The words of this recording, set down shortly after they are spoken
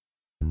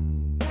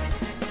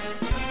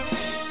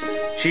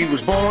She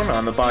was born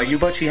on the bayou,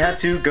 but she had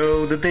to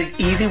go. The Big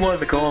Easy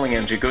was a calling,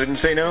 and she couldn't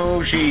say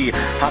no. She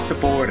hopped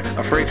aboard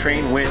a freight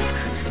train with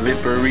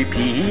Slippery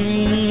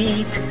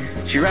Pete.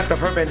 She wrapped up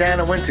her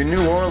bandana, went to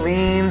New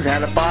Orleans,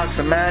 had a box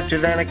of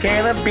matches and a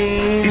can of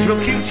beans. She's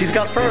real cute, she's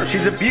got fur,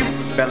 she's a beaut.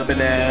 Bella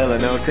Banella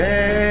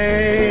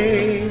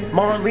Notte.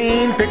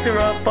 Marlene picked her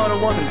up, but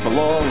it wasn't for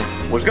long.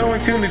 Was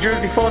going to New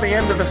Jersey for the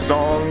end of the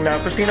song. Now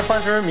Christina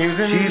finds her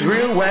amusing. She's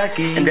real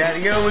wacky, and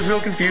Daddy-O is real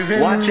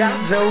confusing. Watch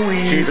out,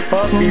 Zoe. She's a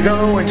puppy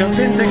though, and jumps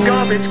into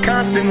garbage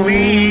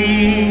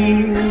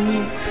constantly.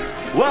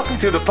 Welcome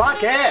to the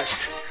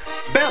podcast,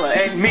 Bella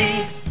and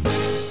me.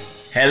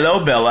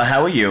 Hello, Bella.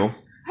 How are you?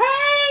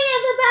 Hey,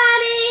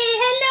 everybody.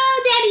 Hello,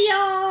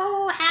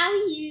 Daddy-O. How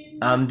are you?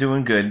 I'm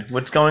doing good.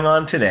 What's going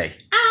on today?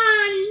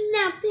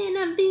 Nothing.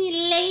 I'm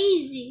being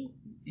lazy.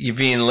 You're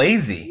being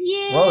lazy?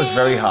 Yeah. Well, it's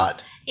very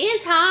hot.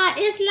 It's hot.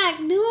 It's like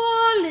New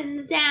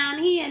Orleans down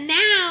here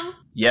now.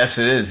 Yes,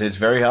 it is. It's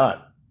very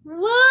hot. Woo,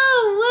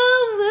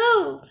 woo,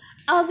 woo.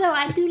 Although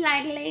I do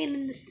like laying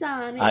in the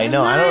sun. I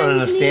know. I don't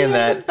understand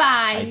that.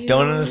 I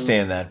don't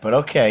understand that, but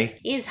okay.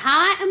 It's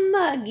hot and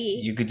muggy.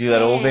 You could do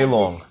that all day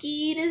long.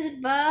 Mosquitoes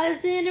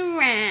buzzing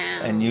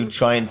around. And you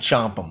try and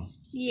chomp them.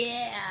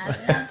 Yeah, I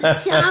love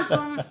to chomp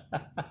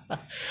them.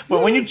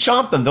 But when you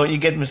chomp them, don't you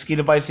get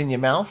mosquito bites in your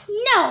mouth?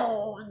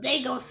 No,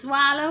 they go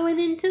swallowing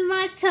into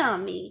my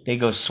tummy. They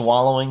go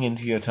swallowing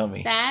into your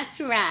tummy. That's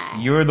right.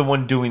 You're the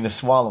one doing the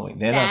swallowing.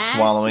 They're not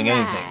swallowing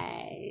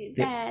anything.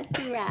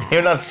 That's right.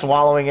 They're not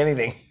swallowing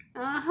anything.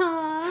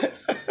 Uh-huh.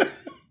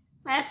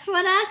 That's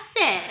what I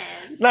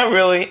said. Not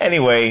really.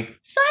 Anyway.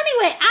 So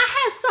anyway, I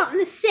have something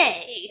to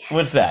say.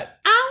 What's that?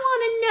 I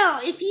want to know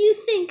if you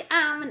think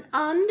I'm an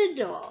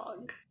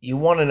underdog. You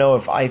want to know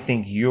if I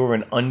think you're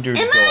an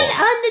underdog? Am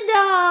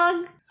I an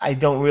underdog? I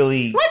don't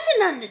really... What's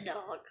an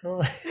underdog?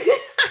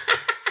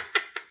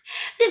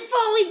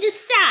 Before we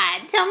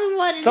decide, tell me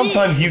what it is.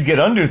 Sometimes you get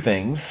under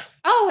things.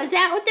 Oh, is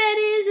that what that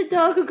is? A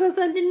dog who goes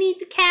underneath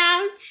the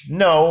couch?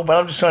 No, but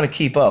I'm just trying to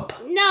keep up.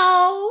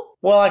 No.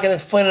 Well, I can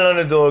explain an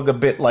underdog a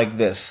bit like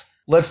this.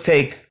 Let's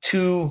take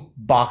two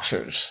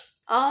boxers.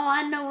 Oh,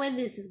 I know where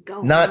this is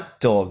going. Not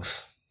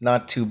dogs.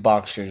 Not two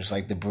boxers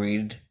like the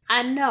breed.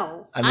 I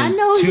know. I mean,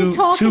 know who you're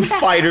talking two about.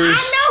 fighters.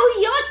 I know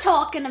who you're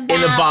talking about. In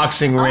the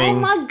boxing ring. Oh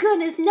my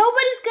goodness.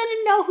 Nobody's going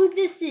to know who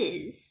this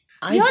is.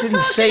 You're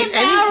didn't say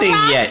anything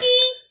Rocky yet.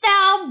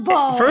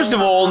 Balboa. First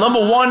of all, number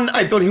one,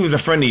 I thought he was a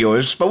friend of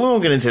yours, but we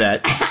won't get into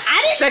that.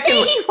 I didn't say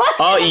he wasn't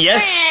a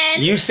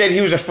friend. You said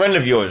he was a friend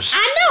of yours. I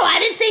know. I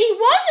didn't say he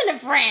wasn't a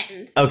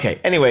friend.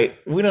 Okay. Anyway,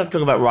 we don't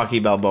talk about Rocky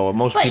Balboa.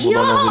 Most people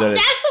don't know who that is.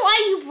 That's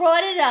why you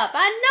brought it up.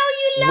 I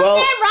know you love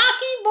that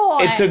Rocky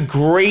boy. It's a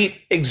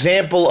great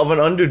example of an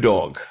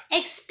underdog.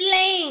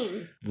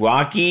 Explain.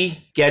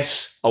 Rocky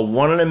gets a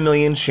 1 in a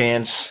million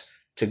chance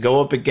to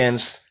go up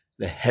against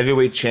the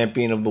heavyweight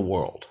champion of the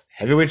world.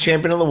 Heavyweight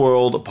champion of the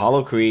world,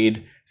 Apollo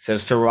Creed,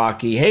 says to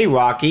Rocky, "Hey,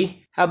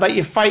 Rocky, how about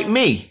you fight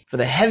me for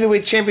the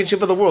heavyweight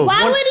championship of the world?"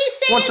 Why would he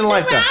say it to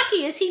lifetime.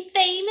 Rocky? Is he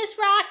famous,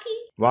 Rocky?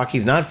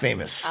 Rocky's not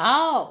famous.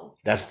 Oh.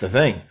 That's the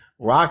thing.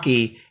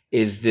 Rocky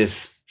is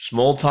this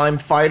small-time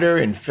fighter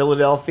in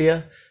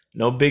Philadelphia.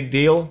 No big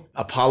deal.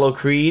 Apollo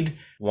Creed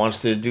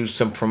wants to do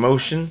some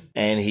promotion,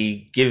 and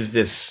he gives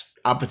this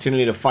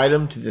opportunity to fight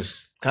him to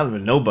this kind of a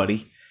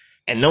nobody.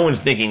 And no one's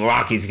thinking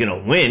Rocky's going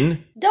to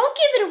win. Don't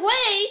give it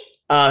away.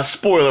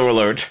 Spoiler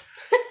alert.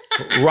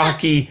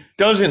 Rocky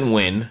doesn't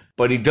win,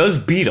 but he does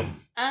beat him.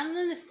 I don't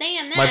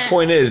understand that. My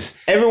point is,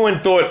 everyone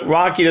thought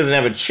Rocky doesn't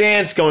have a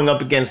chance going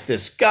up against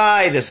this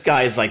guy. This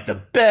guy is like the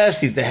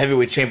best. He's the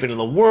heavyweight champion of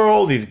the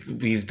world.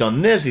 He's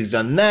done this. He's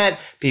done that.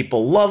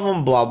 People love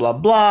him, blah, blah,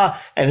 blah.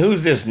 And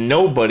who's this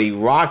nobody,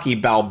 Rocky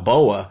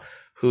Balboa,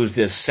 who's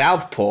this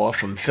southpaw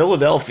from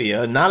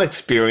Philadelphia, not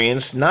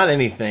experienced, not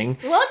anything.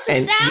 What's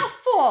a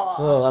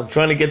southpaw? Well, I'm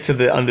trying to get to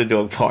the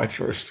underdog part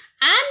first.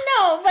 I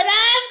know, but I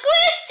have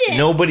questions.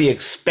 Nobody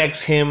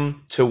expects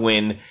him to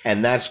win,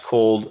 and that's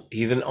called,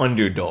 he's an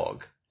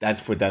underdog.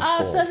 That's what that's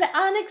called. Oh, so the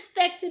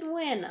unexpected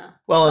winner.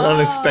 Well, an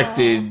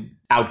unexpected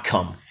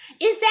outcome.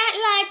 Is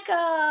that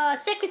like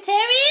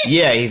Secretariat?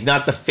 Yeah, he's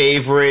not the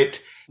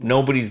favorite.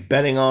 Nobody's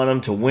betting on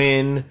him to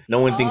win. No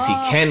one thinks he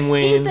can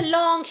win. He's the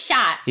long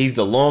shot. He's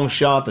the long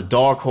shot, the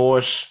dark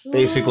horse,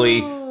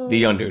 basically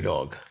the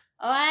underdog.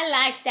 Oh, I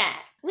like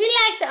that. We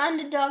like the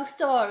underdog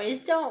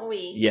stories, don't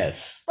we?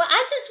 Yes. Well,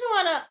 I just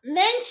want to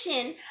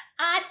mention,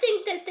 I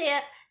think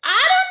that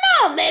I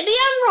don't know, maybe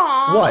I'm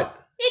wrong.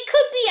 What? It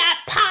could be,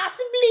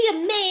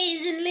 possibly,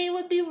 amazingly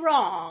would be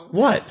wrong.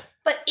 What?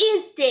 But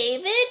is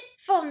David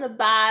from the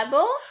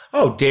Bible?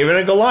 Oh, David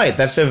and Goliath.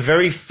 That's a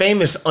very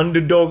famous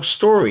underdog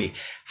story.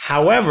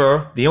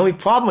 However, the only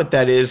problem with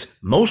that is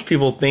most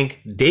people think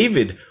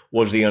David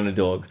was the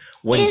underdog,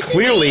 when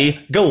clearly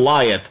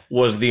Goliath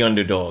was the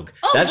underdog.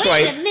 Oh, that's wait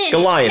right, a minute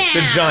Goliath,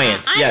 now. the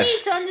giant. I Yes,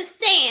 need to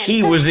understand.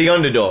 he was the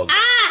underdog.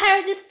 I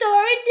heard the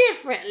story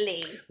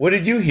differently. What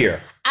did you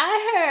hear? I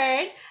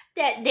heard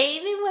that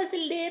David was a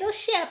little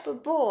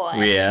shepherd boy.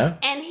 Yeah.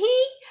 And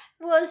he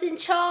was in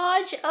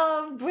charge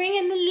of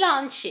bringing the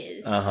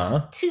lunches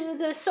to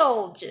the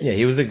soldiers. Yeah,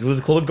 he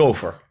was called a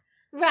gopher.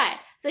 Right.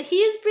 So he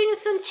was bringing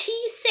some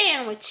cheese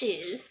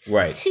sandwiches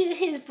to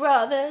his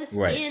brothers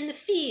in the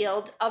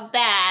field of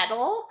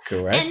battle.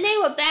 Correct. And they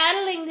were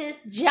battling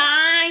this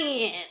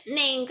giant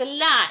named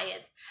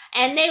Goliath.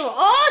 And they were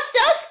all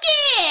so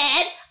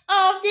scared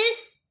of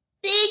this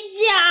big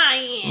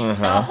giant.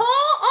 The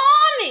whole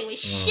army was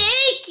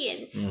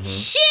shaking.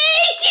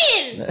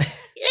 Shaking!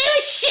 They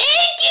were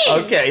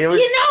shaking! Okay. You know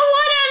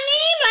what I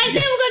mean? Like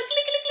they were going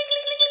click, click, click,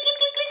 click, click, click,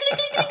 click, click,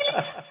 click, click,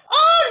 click.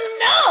 Oh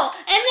no!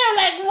 And they were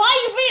like, why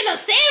are you bringing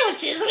us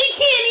sandwiches? We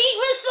can't eat.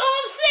 We're so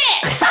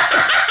upset.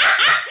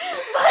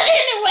 But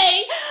anyway.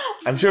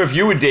 I'm sure if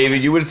you were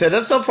David, you would have said,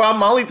 that's no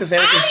problem. I'll eat the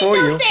sandwiches for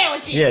you.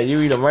 Sandwiches. Yeah, you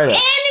eat them right up.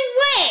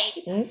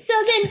 Anyway, so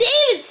then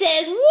David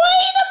says,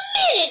 wait a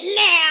minute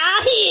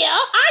now here.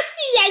 I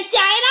see that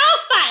giant.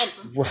 I'll fight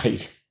him.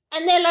 Right.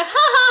 And they're like, ha,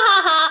 ha,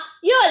 ha, ha.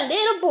 You're a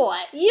little boy.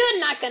 You're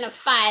not going to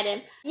fight him.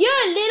 You're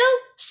a little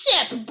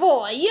shepherd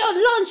boy. You're a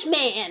lunch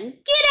man.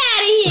 Get out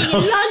of here, you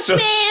lunch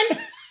man.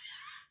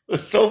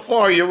 So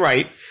far, you're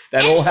right.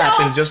 That all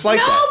happened just like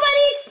that.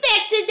 Nobody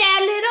expected that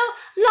little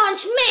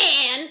lunch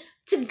man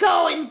to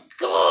go and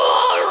go.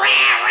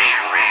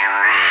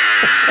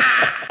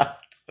 I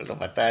don't know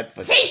about that.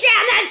 But... take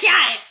down that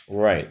giant.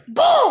 Right.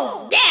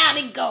 Boom. Down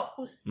it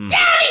goes. Down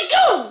it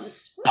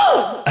goes. Boom.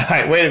 All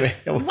right, wait a minute.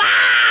 Wow,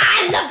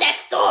 I love that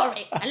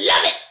story. I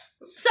love it.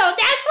 So that's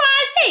why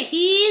I say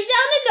he's the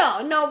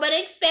underdog. Nobody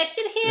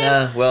expected him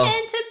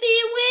and to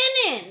be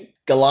winning.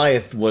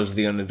 Goliath was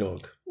the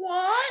underdog.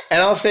 What?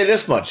 And I'll say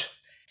this much.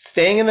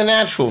 Staying in the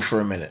natural for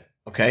a minute,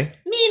 okay?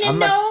 Meaning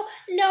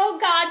no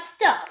God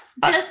stuff.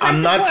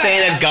 I'm not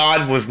saying that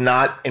God was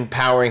not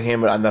empowering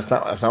him. That's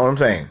not what I'm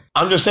saying.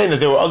 I'm just saying that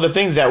there were other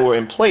things that were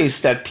in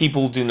place that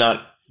people do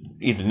not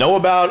either know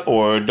about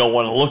or don't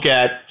want to look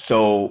at.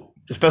 So,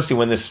 especially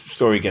when this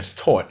story gets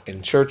taught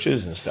in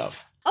churches and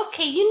stuff.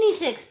 Okay, you need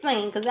to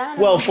explain because I don't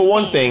Well, understand. for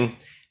one thing,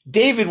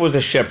 David was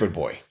a shepherd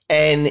boy,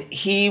 and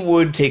he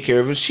would take care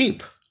of his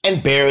sheep.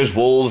 And bears,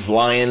 wolves,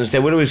 lions, they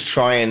would always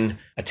try and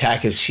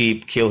attack his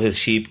sheep, kill his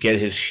sheep, get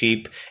his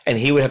sheep, and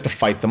he would have to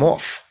fight them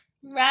off.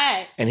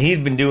 Right. And he's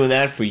been doing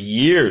that for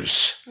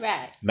years.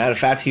 Right. Matter of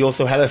fact, he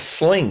also had a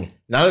sling.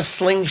 Not a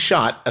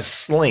slingshot, a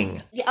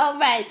sling. Yeah, oh,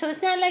 right. So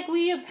it's not like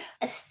we have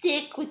a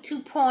stick with 2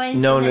 points.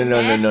 No.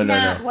 That's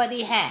not what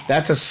he had.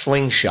 That's a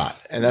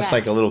slingshot, and that's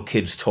like a little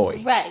kid's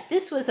toy. Right.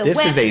 This was a This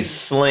weapon. is a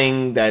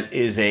sling that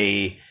is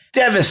a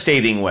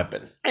devastating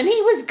weapon. And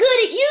he was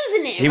good at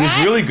using it, He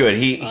was really good.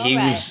 He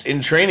right. was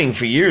in training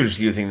for years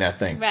using that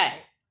thing. Right.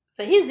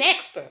 So he's an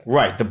expert.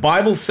 Right. The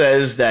Bible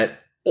says that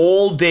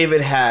all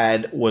David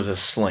had was a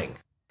sling.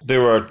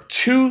 There are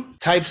two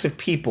types of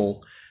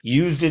people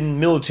used in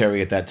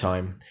military at that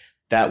time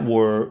that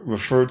were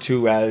referred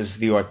to as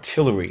the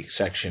artillery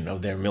section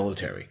of their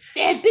military.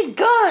 They had big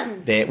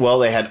guns. They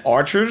had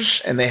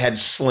archers and they had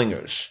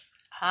slingers.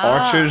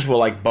 Archers were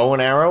like bow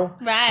and arrow.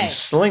 Right. And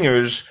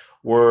slingers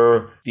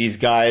were these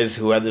guys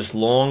who had this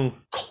long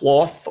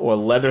cloth or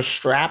leather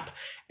strap,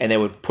 and they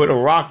would put a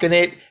rock in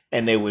it,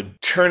 and they would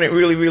turn it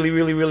really, really,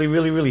 really, really,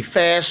 really, really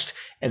fast,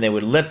 and they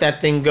would let that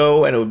thing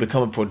go, and it would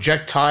become a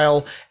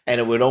projectile, and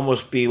it would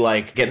almost be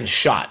like getting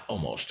shot,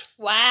 almost.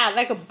 Wow,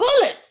 like a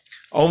bullet.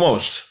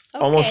 Almost.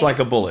 Okay. Almost like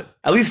a bullet.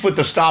 At least with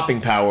the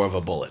stopping power of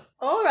a bullet.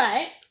 All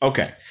right.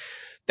 Okay.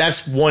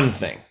 That's one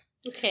thing.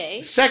 Okay.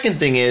 Second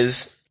thing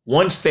is,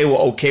 once they were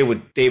okay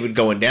with David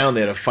going down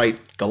there to fight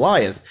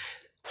Goliath,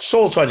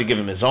 Saul tried to give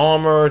him his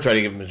armor, tried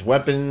to give him his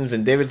weapons,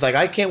 and David's like,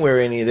 I can't wear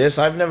any of this.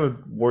 I've never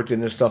worked in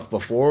this stuff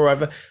before.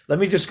 Let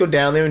me just go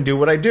down there and do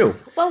what I do.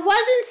 But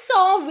wasn't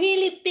Saul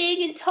really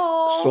big and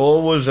tall?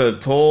 Saul was a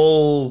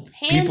tall,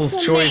 Handsome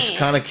people's choice man.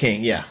 kind of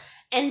king, yeah.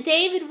 And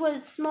David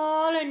was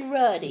small and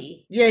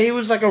ruddy. Yeah, he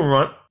was like a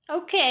runt,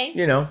 Okay.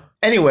 you know.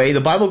 Anyway,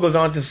 the Bible goes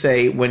on to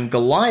say when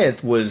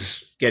Goliath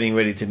was getting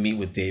ready to meet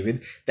with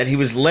David, that he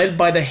was led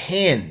by the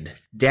hand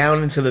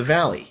down into the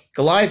valley.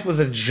 Goliath was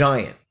a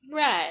giant.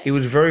 Right. He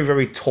was very,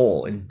 very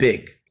tall and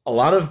big. A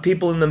lot of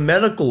people in the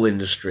medical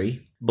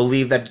industry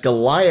believe that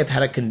Goliath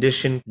had a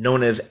condition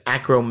known as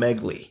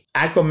acromegaly.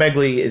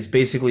 Acromegaly is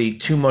basically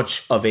too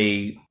much of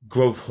a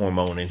growth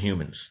hormone in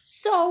humans.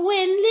 So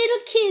when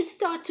little kids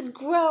start to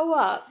grow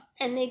up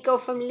and they go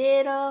from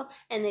little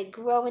and they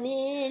grow an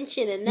inch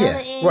and another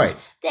inch, right.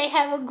 they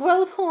have a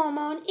growth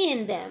hormone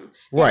in them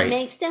that Right.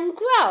 makes them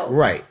grow.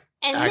 Right.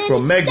 And then it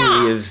Acromegaly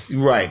stops. is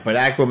right, but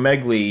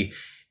acromegaly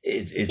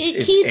it's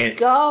keeps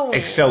going.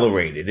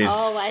 accelerated. It's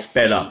I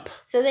sped see. up.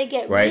 So they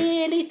get Right.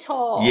 really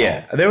tall.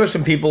 Yeah, there were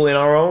some people in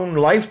our own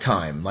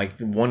lifetime, like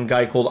one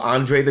guy called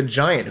Andre the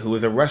Giant, who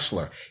was a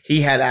wrestler.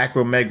 He had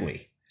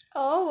acromegaly.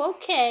 Oh,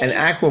 okay. And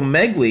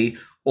acromegaly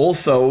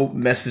also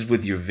messes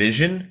with your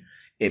vision.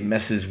 It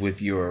messes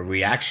with your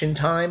reaction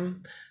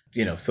time.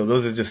 You know, so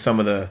those are just some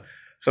of the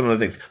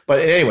things. But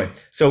anyway,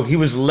 so he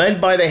was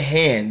led by the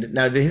hand.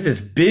 Now, he's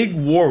this big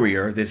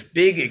warrior, this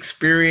big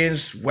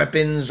experienced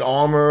weapons,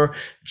 armor,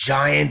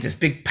 giant, this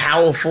big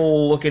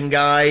powerful looking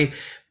guy.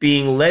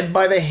 being led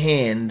by the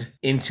hand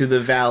into the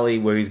valley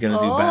where he's going to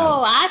do battle.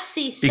 Oh, I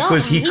see something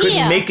because he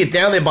couldn't make it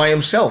down there by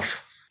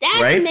himself. That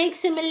right?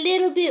 makes him a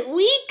little bit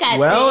weak, I think.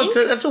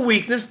 Well, that's a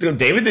weakness.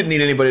 David didn't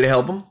need anybody to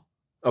help him.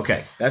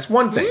 Okay, that's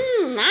one thing.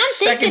 I'm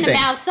thinking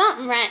about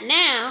something right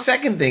now.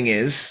 Second thing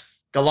is,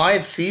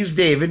 Goliath sees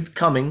David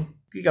coming.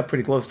 He got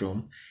pretty close to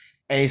him.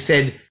 And he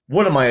said,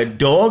 what am I, a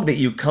dog that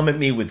you come at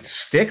me with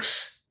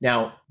sticks?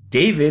 Now,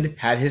 David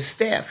had his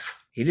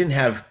staff. He didn't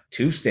have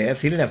two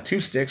staffs. He didn't have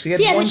two sticks. He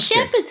had one stick. He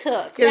had a shepherd's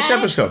hook, He had a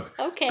shepherd's hook.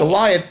 Okay.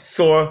 Goliath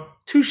saw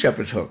two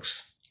shepherd's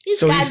hooks. He's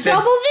got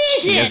double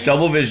vision. He has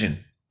double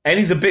vision. And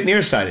he's a bit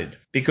nearsighted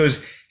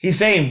because he's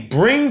saying,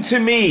 bring to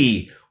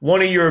me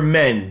one of your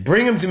men.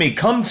 Bring him to me.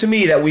 Come to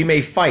me that we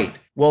may fight.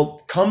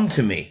 Well, come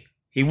to me.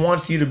 He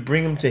wants you to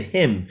bring him to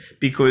him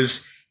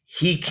because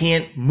he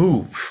can't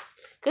move.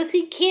 Because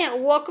he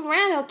can't walk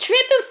around. He'll trip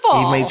and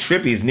fall. He may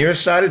trip. He's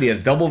nearsighted. He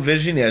has double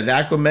vision. He has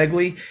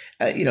acromegaly.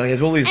 He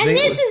has all these things. And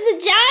this is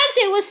the giant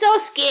they were so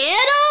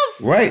scared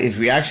of? Right. His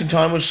reaction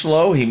time was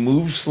slow. He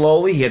moved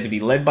slowly. He had to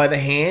be led by the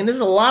hand. There's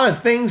a lot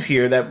of things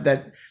here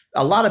that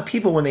a lot of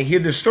people, when they hear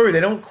this story, they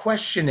don't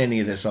question any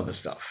of this other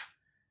stuff.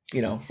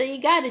 So you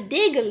got to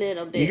dig a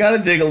little bit. You got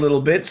to dig a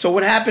little bit. So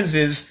what happens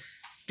is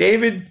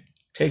David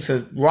takes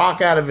a rock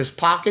out of his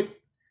pocket,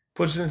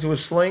 puts it into a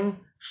sling,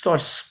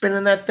 starts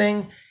spinning that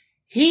thing.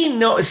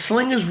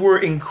 Slingers were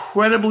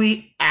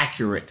incredibly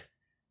accurate.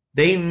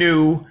 They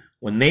knew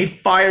when they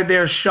fired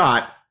their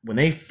shot, when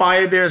they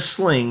fired their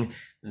sling,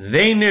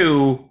 they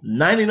knew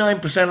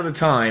 99% of the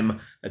time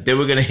that they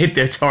were going to hit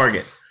their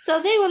target.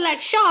 So they were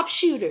like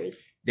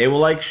sharpshooters. They were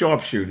like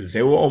sharpshooters.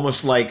 They were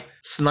almost like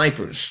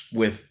snipers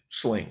with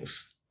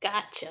slings.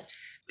 Gotcha.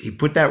 He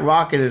put that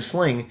rock in his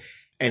sling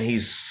and he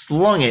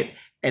slung it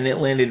and it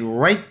landed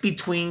right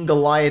between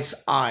Goliath's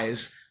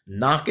eyes,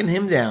 knocking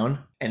him down.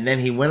 And then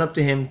he went up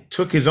to him,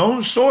 took his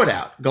own sword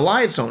out,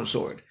 Goliath's own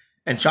sword,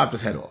 and chopped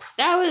his head off.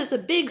 That was a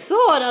big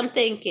sword, I'm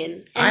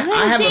thinking. I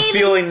have a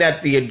feeling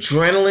that the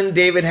adrenaline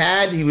David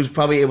had, he was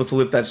probably able to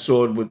lift that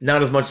sword with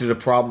not as much as a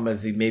problem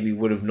as he maybe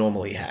would have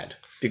normally had.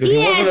 Because he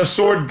wasn't a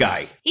sword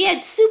guy. He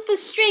had super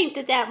strength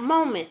at that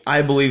moment.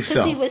 I believe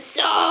so. Because he was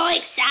so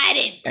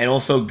excited. And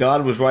also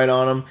God was right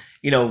on him.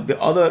 The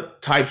other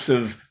types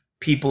of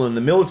people in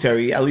the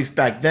military, at least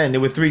back then,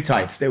 there were three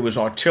types. There was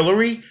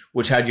artillery,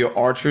 which had your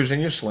archers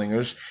and your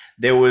slingers.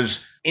 There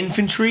was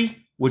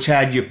infantry, which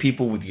had your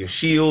people with your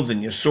shields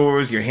and your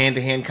swords, your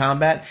hand-to-hand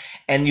combat.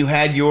 And you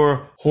had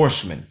your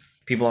horsemen,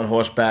 people on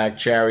horseback,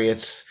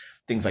 chariots,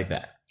 things like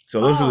that. So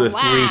those are the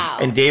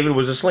three. And David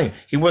was a slinger.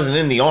 He wasn't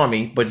in the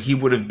army, but he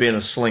would have been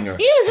a slinger.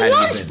 He was a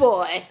lunch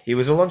boy. He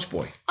was a lunch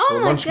boy. Oh,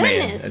 my lunch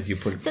goodness. Man, as you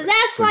put it. So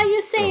that's why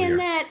you're saying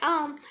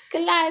that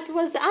Goliath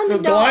was the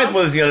underdog. So Goliath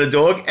was the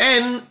underdog,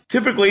 and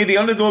typically the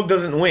underdog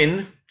doesn't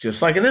win.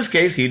 Just like in this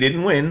case, he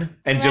didn't win.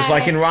 And just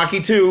like in Rocky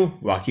 2,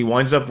 Rocky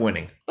winds up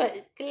winning.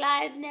 But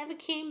Goliath never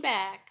came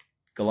back.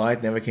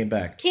 Goliath never came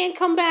back. Can't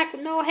come back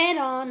with no head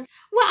on.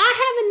 Well,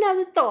 I have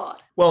another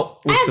thought.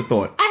 Well, what's the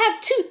thought? I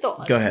have two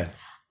thoughts. Go ahead.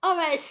 All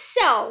right,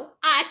 so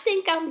I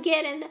think I'm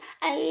getting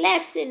a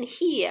lesson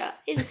here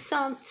in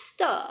some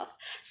stuff.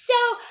 So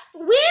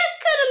we're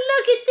going to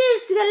look at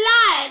this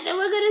Goliath and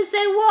we're going to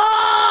say,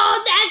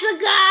 whoa, that's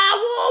a guy.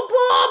 Whoa,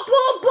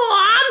 boy.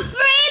 I'm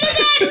afraid of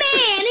that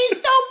man.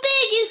 He's so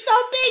big. He's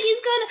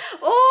going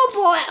to, oh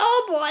boy.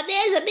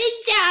 There's a big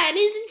giant.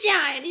 He's a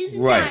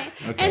giant.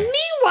 Okay. And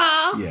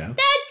meanwhile,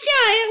 that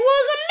giant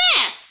was a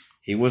mess.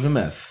 He was a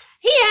mess.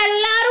 He had a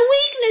lot of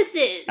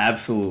weaknesses.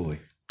 Absolutely.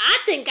 I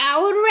think I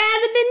would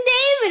rather been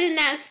David in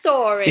that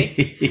story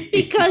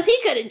because he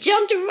could have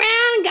jumped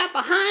around, got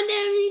behind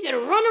him, he could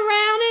have run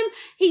around him.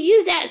 He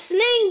used that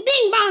sling,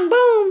 bing, bong,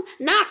 boom,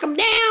 knock him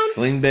down.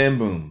 Sling, bam,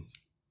 boom.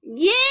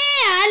 Yeah,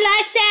 I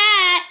like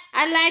that.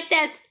 I like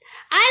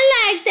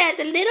that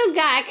the little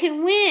guy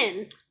can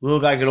win.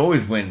 Little guy can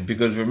always win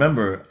because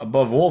remember,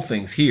 above all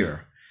things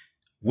here,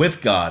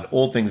 with God,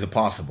 all things are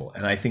possible.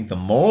 And I think the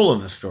moral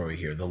of the story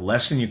here, the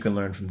lesson you can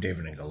learn from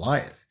David and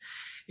Goliath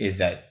is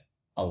that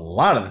a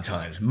lot of the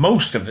times,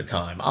 most of the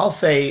time, I'll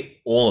say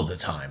all of the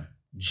time,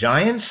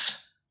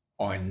 giants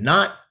are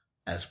not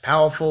as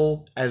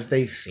powerful as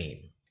they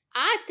seem.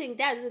 I think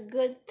that's a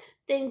good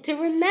thing to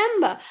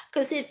remember.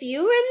 Because if you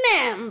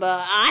remember,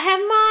 I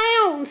have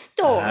my own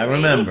story. I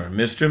remember.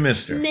 Mr.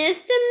 Mister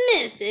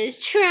is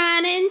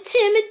trying to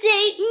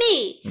intimidate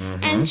me.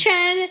 Mm-hmm. And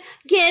trying to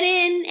get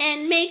in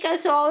and make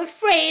us all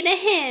afraid of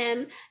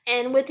him.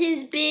 And with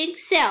his big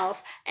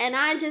self. And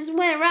I just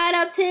went right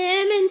up to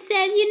him and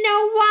said, you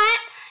know what?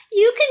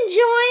 You can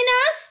join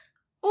us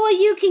or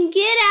you can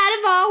get out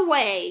of our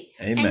way.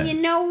 Amen. And you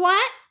know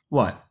what?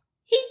 What?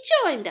 He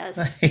joined us.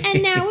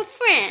 And now we're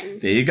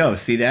friends. There you go.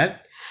 See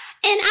that?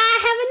 And I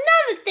have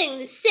another thing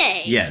to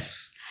say.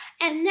 Yes.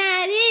 And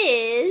that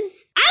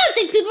is, I don't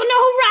think people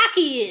know who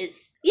Rocky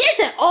is.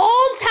 It's an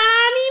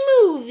old-timey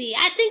movie.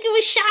 I think it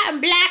was shot in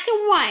black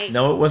and white.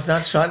 No, it was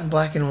not shot in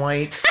black and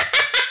white.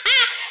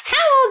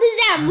 How old is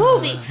that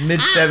movie?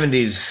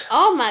 Mid-70s.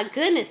 Oh, my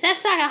goodness.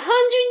 That's like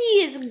 100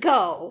 years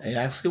ago. It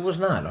actually was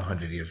not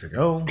 100 years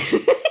ago.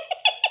 That's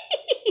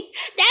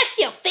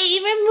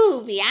favorite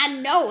movie. I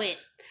know it.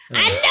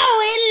 I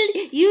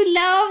know it. You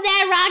love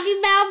that Rocky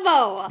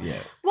Balboa.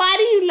 Yeah. Why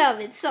do you love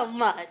it so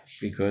much?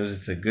 Because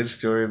it's a good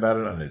story about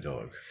an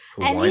underdog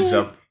who And winds he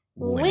was up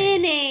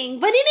winning.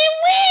 But he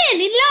didn't win.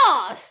 He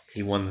lost.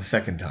 He won the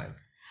second time.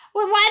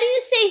 Well, why do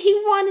you say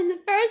he won in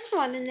the first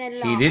one and then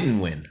lost? He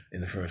didn't win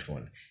in the first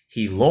one.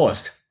 He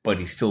lost, but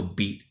he still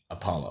beat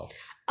Apollo.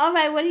 All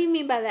right, what do you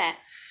mean by that?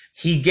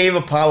 He gave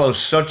Apollo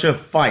such a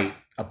fight.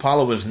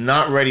 Apollo was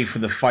not ready for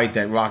the fight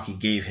that Rocky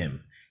gave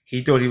him.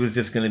 He thought he was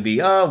just going to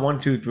be, 1,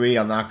 2, 3,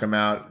 I'll knock him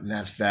out, and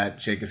that's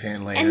that, shake his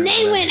hand later. And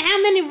they went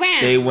how many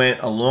rounds? They went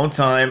a long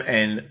time,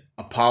 and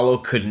Apollo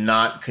could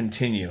not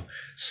continue.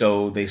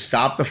 So they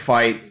stopped the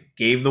fight,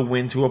 gave the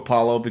win to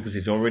Apollo because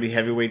he's already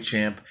heavyweight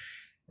champ.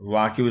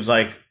 Rocky was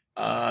like,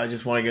 I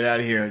just want to get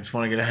out of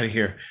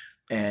here.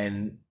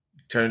 And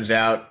turns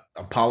out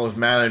Apollo's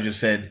manager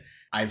said,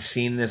 I've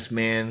seen this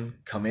man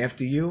come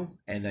after you,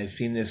 and I've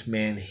seen this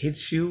man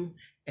hit you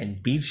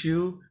and beat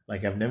you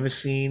like I've never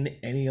seen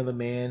any other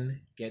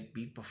man get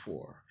beat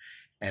before.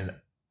 And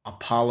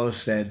Apollo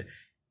said,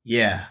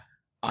 yeah,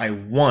 I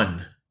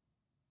won,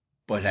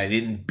 but I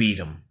didn't beat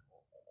him.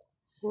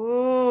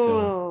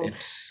 Ooh, so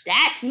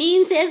that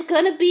means there's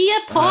going to be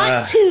a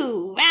part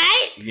 2,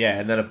 right? Yeah,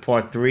 and then a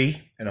part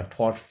 3 and a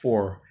part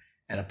 4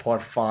 and a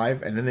part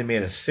 5. And then they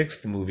made a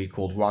 6th movie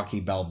called Rocky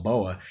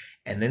Balboa.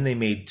 And then they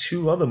made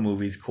 2 other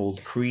movies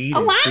called Creed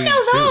and Creed 2. I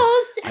know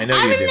those. I know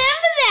I you remember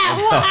that.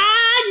 Well,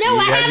 I know you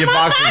I had have your my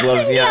boxing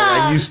gloves.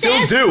 Yeah, and you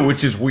still do,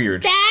 which is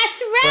weird.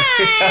 That's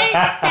right.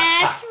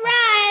 That's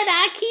right.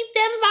 I keep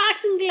them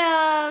boxing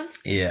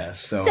gloves. Yeah,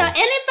 so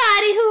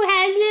anybody who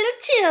has little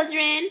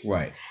children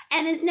right.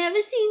 and has never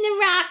seen the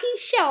Rocky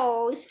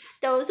shows,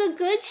 those are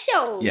good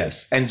shows.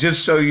 Yes, and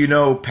just so you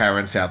know,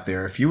 parents out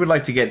there, if you would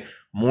like to get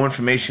more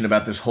information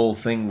about this whole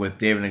thing with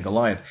David and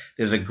Goliath,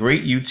 there's a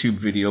great YouTube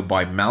video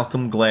by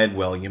Malcolm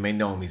Gladwell. You may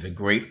know him. He's a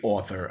great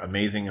author,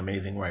 amazing,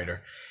 amazing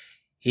writer.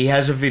 He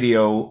has a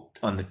video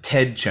on the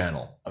TED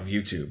channel of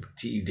YouTube,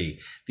 TED,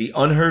 The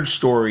Unheard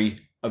Story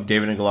of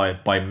David and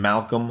Goliath by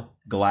Malcolm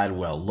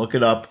Gladwell. Look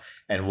it up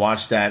and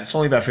watch that. It's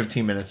only about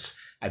 15 minutes.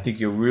 I think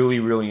you'll really,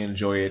 really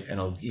enjoy it.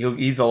 And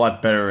he's a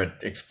lot better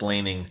at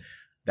explaining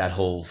that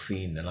whole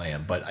scene than I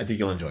am. But I think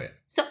you'll enjoy it.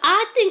 So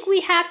I think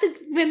we have to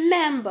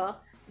remember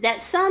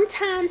that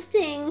sometimes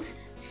things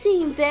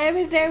seem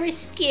very, very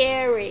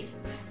scary.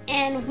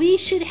 And we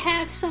should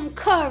have some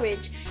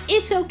courage.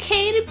 It's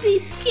okay to be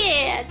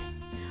scared.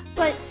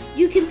 But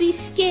you can be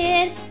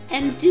scared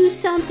and do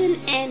something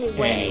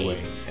anyway.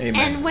 Amen.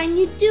 And when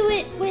you do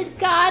it with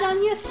God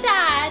on your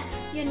side,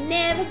 you're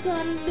never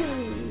gonna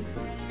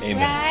lose. Amen.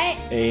 Right?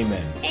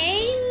 Amen.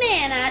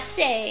 Amen, I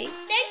say.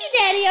 Thank you,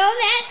 Daddy-O.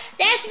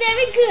 That's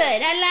very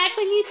good. I like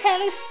when you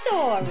tell a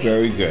story.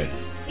 Very good.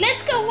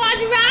 Let's go watch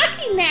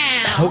Rocky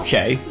now.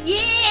 Okay.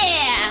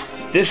 Yeah.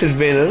 This has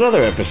been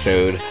another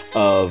episode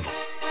of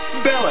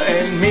Bella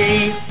and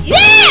Me.